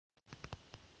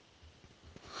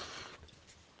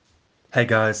Hey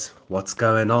guys, what's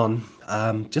going on?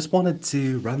 Just wanted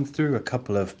to run through a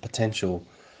couple of potential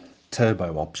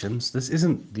turbo options. This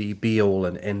isn't the be all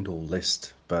and end all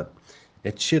list, but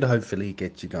it should hopefully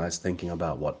get you guys thinking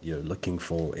about what you're looking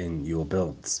for in your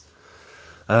builds.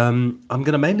 I'm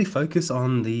going to mainly focus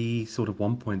on the sort of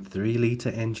 1.3 liter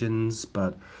engines,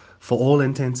 but for all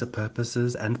intents and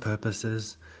purposes,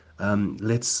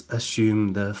 let's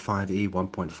assume the 5E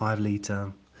 1.5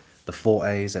 liter, the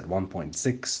 4As at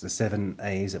 1.6, the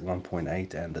 7As at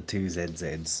 1.8, and the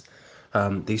 2ZZs.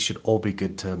 These should all be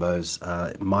good turbos,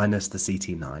 minus the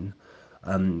CT9,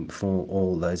 for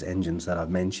all those engines that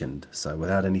I've mentioned. So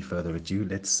without any further ado,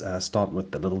 let's start with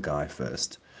the little guy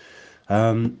first.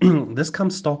 This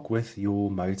comes stock with your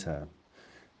motor.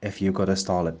 If you've got a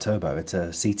Starlet turbo, it's a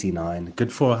CT9,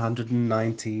 good for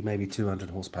 190, maybe 200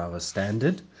 horsepower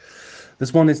standard.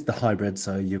 This one is the hybrid,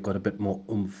 so you've got a bit more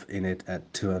oomph in it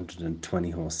at 220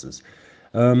 horses.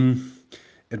 Um,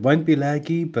 it won't be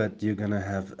laggy, but you're going to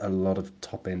have a lot of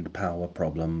top end power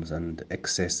problems and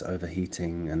excess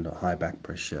overheating and high back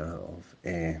pressure of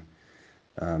air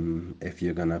if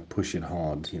you're going to push it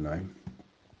hard.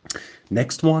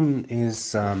 Next one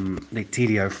is the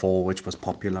TDO4, which was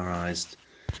popularized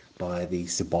by the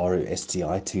Subaru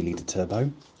STI 2-liter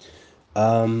turbo.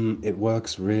 It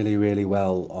works really, really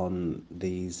well on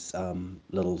these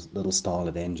little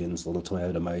Starlet engines, little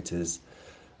Toyota motors.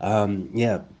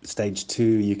 Yeah, stage two,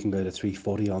 you can go to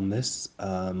 340 on this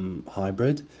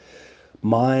hybrid.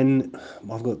 Mine,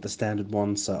 I've got the standard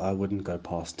one, so I wouldn't go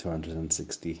past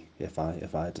 260 if I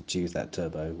had to choose that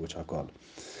turbo, which I've got.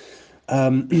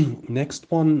 Next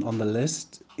one on the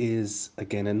list is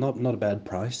again, and not a bad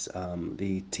price.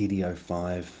 The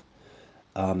TDO5.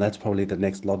 That's probably the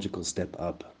next logical step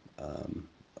up,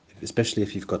 especially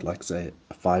if you've got like say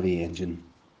a 5E engine.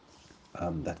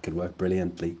 That could work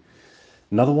brilliantly.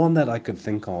 Another one that I could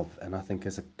think of, and I think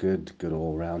is a good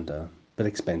all rounder, bit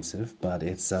expensive, but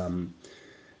it's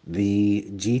the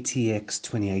GTX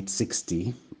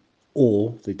 2860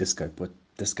 or the disco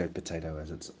potato as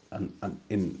it's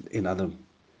in other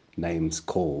names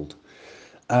called.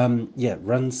 Yeah,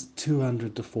 runs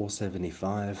 200 to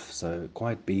 475, so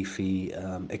quite beefy.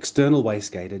 External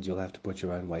wastegated, you'll have to put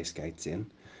your own wastegates in.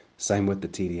 Same with the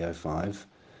TDO5.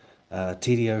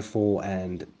 TDO4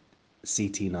 and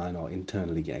CT9 are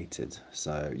internally gated.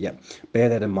 So, yeah, bear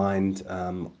that in mind.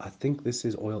 I think this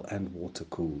is oil and water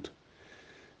cooled.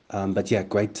 But yeah,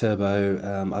 great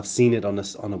turbo. I've seen it on a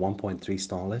 1.3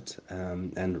 Starlet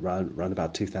and run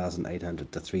about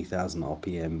 2,800 to 3,000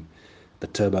 RPM. The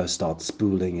turbo starts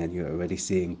spooling and you're already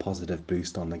seeing positive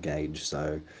boost on the gauge.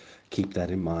 So keep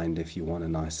that in mind if you want a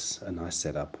nice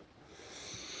setup.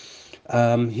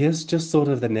 Here's just sort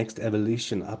of the next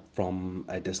evolution up from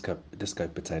a disco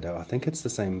potato. I think it's the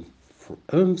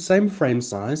same frame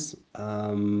size,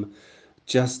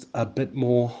 just a bit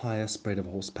more higher spread of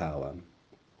horsepower.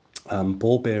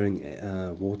 Ball bearing,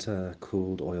 water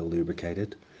cooled, oil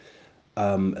lubricated.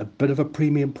 A bit of a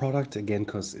premium product again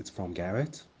because it's from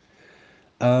Garrett.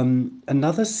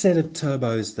 Another set of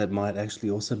turbos that might actually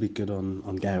also be good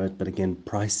on Garrett, but again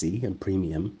pricey and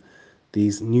premium.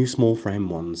 These new small frame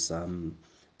ones, the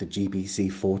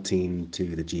GBC 14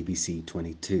 to the GBC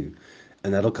 22,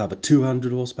 and that'll cover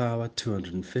 200 horsepower,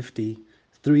 250,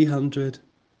 300,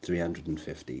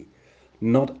 350.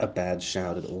 Not a bad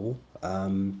shout at all.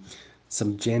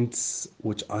 Some Gents,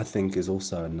 which I think is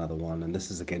also another one, and this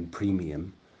is again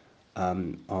premium,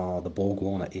 are the Borg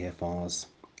EFRs.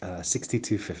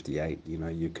 6258,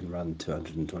 you can run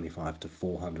 225 to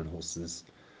 400 horses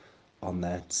on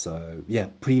that. So, yeah,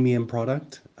 premium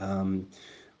product.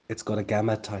 It's got a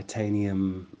Gamma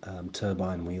titanium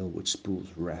turbine wheel, which spools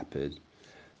rapid.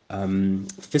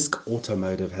 Fisk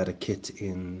Automotive had a kit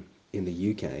in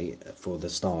the UK for the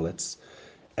Starlets,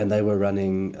 and they were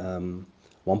running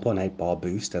 1.8 bar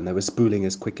boost, and they were spooling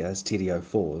as quick as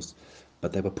TDO4s,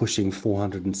 but they were pushing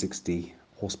 460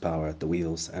 horsepower at the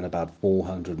wheels and about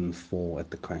 404 at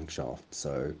the crankshaft.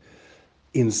 So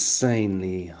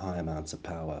insanely high amounts of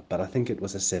power. But I think it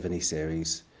was a 70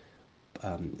 series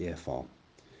EFR.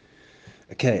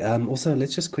 Okay, also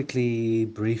let's just quickly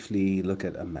briefly look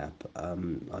at a map.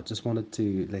 I just wanted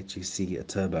to let you see a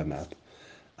turbo map.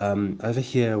 Over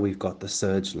here we've got the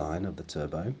surge line of the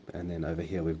turbo, and then over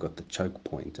here we've got the choke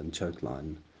point and choke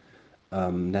line.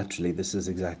 Naturally, this is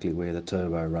exactly where the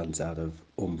turbo runs out of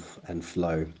oomph and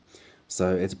flow.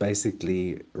 So it's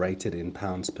basically rated in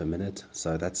pounds per minute.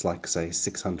 So that's like, say,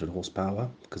 600 horsepower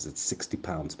because it's 60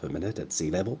 pounds per minute at sea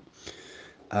level.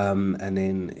 And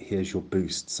then here's your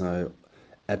boost. So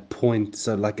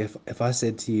like if I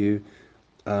said to you,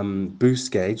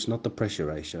 boost gauge, not the pressure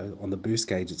ratio. On the boost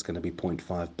gauge, it's going to be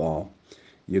 0.5 bar.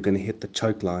 You're going to hit the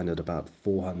choke line at about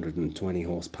 420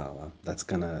 horsepower. It's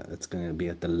gonna be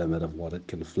at the limit of what it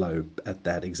can flow at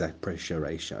that exact pressure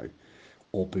ratio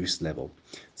or boost level.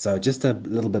 So just a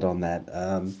little bit on that,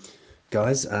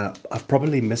 guys. I've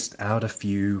probably missed out a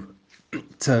few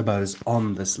turbos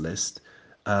on this list.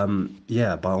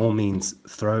 Yeah, by all means,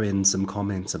 throw in some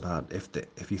comments about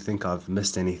if you think I've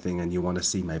missed anything and you want to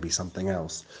see maybe something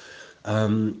else. I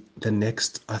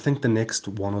think the next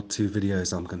one or two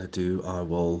videos I'm gonna do, I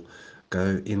will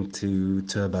go into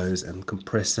turbos and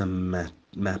compressor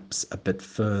maps a bit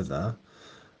further,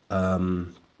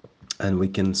 and we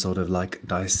can sort of like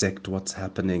dissect what's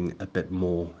happening a bit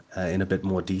more in a bit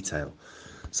more detail.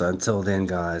 So until then,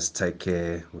 guys, take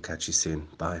care. We'll catch you soon.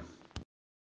 Bye.